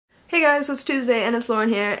Hey guys, so it's Tuesday and it's Lauren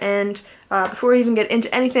here, and before we even get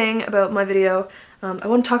into anything about my video, I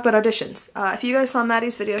want to talk about auditions. If you guys saw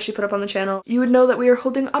Maddie's video she put up on the channel, you would know that we are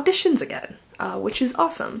holding auditions again, which is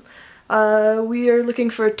awesome. We are looking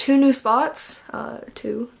for 2 new spots.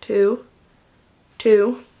 Two.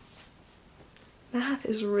 Math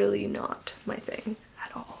is really not my thing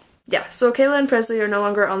at all. Yeah, so Kayla and Presley are no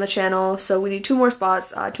longer on the channel, so we need 2 more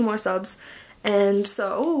spots, 2 more subs. And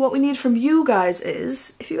so what we need from you guys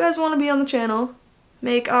is, if you guys want to be on the channel,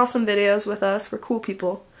 make awesome videos with us, we're cool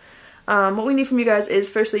people. What we need from you guys is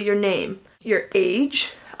firstly your name, your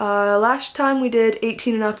age. Last time we did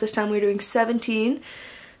 18 and up, this time we're doing 17.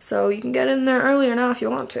 So you can get in there earlier now if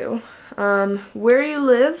you want to. Where you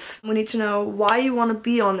live, we need to know why you want to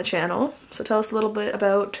be on the channel. So tell us a little bit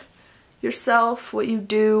about yourself, what you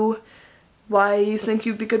do, why you think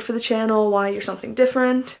you'd be good for the channel, why you're something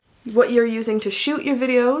different, what you're using to shoot your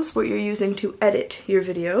videos, what you're using to edit your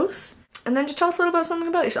videos, and then just tell us a little about something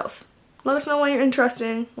about yourself. Let us know why you're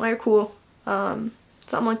interesting, why you're cool, something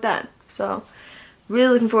like that. So,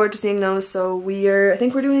 really looking forward to seeing those. So I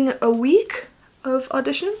think we're doing a week of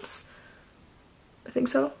auditions? I think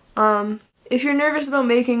so. If you're nervous about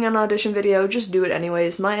making an audition video, just do it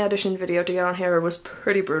anyways. My audition video to get on here was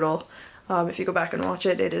pretty brutal. If you go back and watch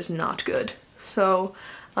it, it is not good. So,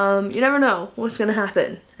 you never know what's gonna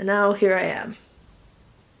happen. And now here I am.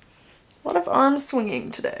 A lot of arm swinging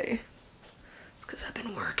today. Because I've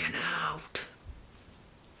been working out.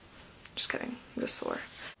 Just kidding, I'm just sore.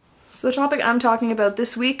 So the topic I'm talking about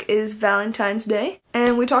this week is Valentine's Day.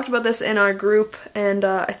 And we talked about this in our group, and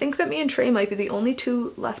I think that me and Trey might be the only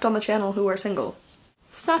 2 left on the channel who are single.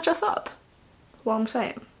 Snatch us up, what I'm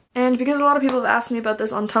saying. And because a lot of people have asked me about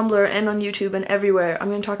this on Tumblr and on YouTube and everywhere, I'm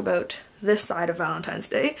going to talk about this side of Valentine's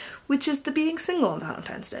Day, which is the being single on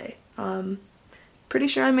Valentine's Day. Pretty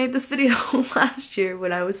sure I made this video last year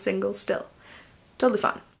when I was single still. Totally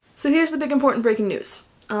fine. So here's the big important breaking news.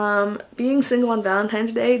 Being single on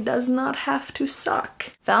Valentine's Day does not have to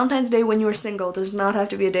suck. Valentine's Day when you are single does not have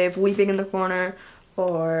to be a day of weeping in the corner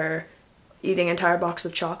or eating an entire box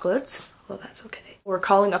of chocolates. Well, that's okay. Or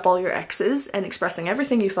calling up all your exes and expressing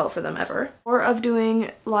everything you felt for them ever. Or of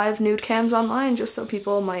doing live nude cams online just so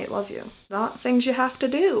people might love you. Not things you have to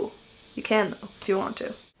do. You can though, if you want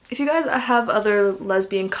to. If you guys have other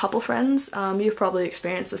lesbian couple friends, you've probably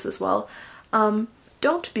experienced this as well.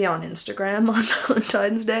 Don't be on Instagram on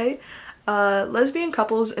Valentine's Day. Lesbian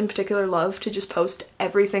couples in particular love to just post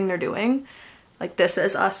everything they're doing. Like, this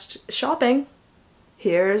is us shopping.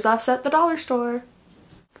 Here's us at the dollar store.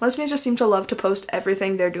 Lesbians just seem to love to post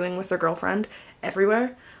everything they're doing with their girlfriend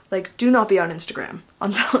everywhere. Like, do not be on Instagram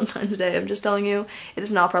on Valentine's Day. I'm just telling you, it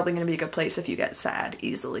is not probably going to be a good place if you get sad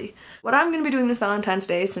easily. What I'm going to be doing this Valentine's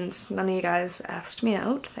Day, since none of you guys asked me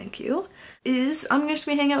out, thank you, is I'm going to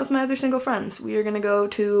be hanging out with my other single friends. We are going to go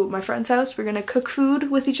to my friend's house, we're going to cook food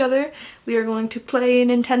with each other, we are going to play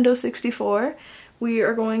Nintendo 64, we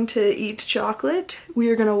are going to eat chocolate, we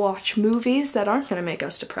are going to watch movies that aren't going to make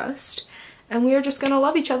us depressed, and we are just going to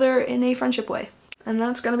love each other in a friendship way. And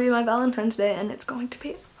that's going to be my Valentine's Day, and it's going to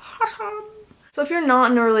be awesome. So if you're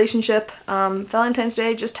not in a relationship, Valentine's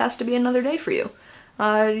Day just has to be another day for you.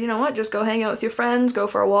 You know what, just go hang out with your friends, go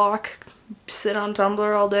for a walk, sit on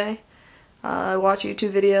Tumblr all day, watch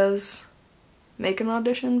YouTube videos, make an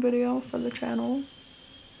audition video for the channel.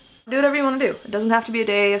 Do whatever you want to do. It doesn't have to be a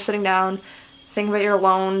day of sitting down, think about you're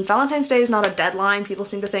alone. Valentine's Day is not a deadline. People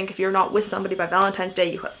seem to think if you're not with somebody by Valentine's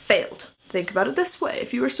Day, you have failed. Think about it this way.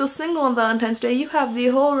 If you are still single on Valentine's Day, you have the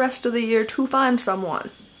whole rest of the year to find someone.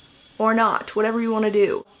 Or not, whatever you want to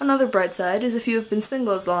do. Another bright side is if you have been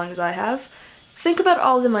single as long as I have, think about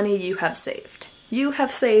all the money you have saved. You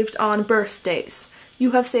have saved on birthdays.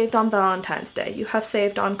 You have saved on Valentine's Day. You have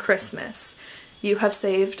saved on Christmas. You have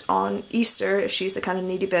saved on Easter, if she's the kind of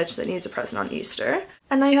needy bitch that needs a present on Easter.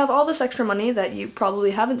 And now you have all this extra money that you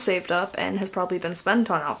probably haven't saved up and has probably been spent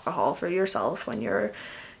on alcohol for yourself when you're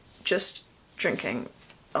just drinking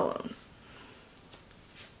alone.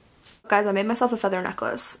 Guys, I made myself a feather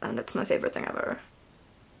necklace, and it's my favorite thing ever.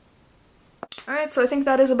 Alright, so I think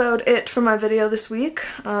that is about it for my video this week.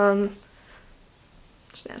 Just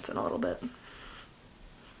dancing a little bit.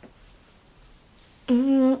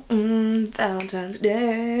 Valentine's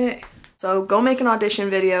Day. So go make an audition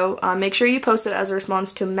video. Make sure you post it as a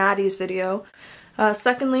response to Maddie's video.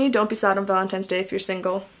 Secondly, don't be sad on Valentine's Day if you're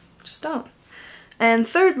single. Just don't. And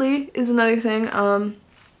thirdly is another thing,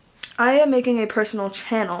 I am making a personal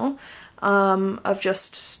channel of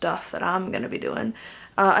just stuff that I'm gonna be doing.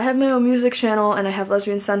 I have my own music channel and I have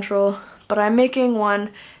Lesbian Central, but I'm making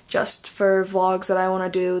one just for vlogs that I want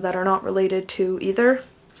to do that are not related to either.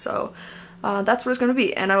 So that's what it's going to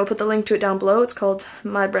be. And I will put the link to it down below. It's called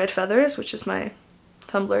My Bright Feathers, which is my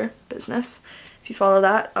Tumblr business, if you follow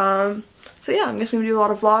that. So yeah, I'm just going to do a lot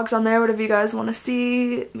of vlogs on there. Whatever you guys want to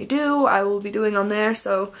see me do, I will be doing on there.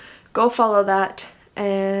 So go follow that.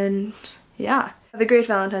 And yeah, have a great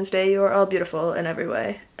Valentine's Day. You are all beautiful in every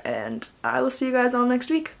way. And I will see you guys all next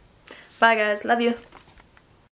week. Bye guys. Love you.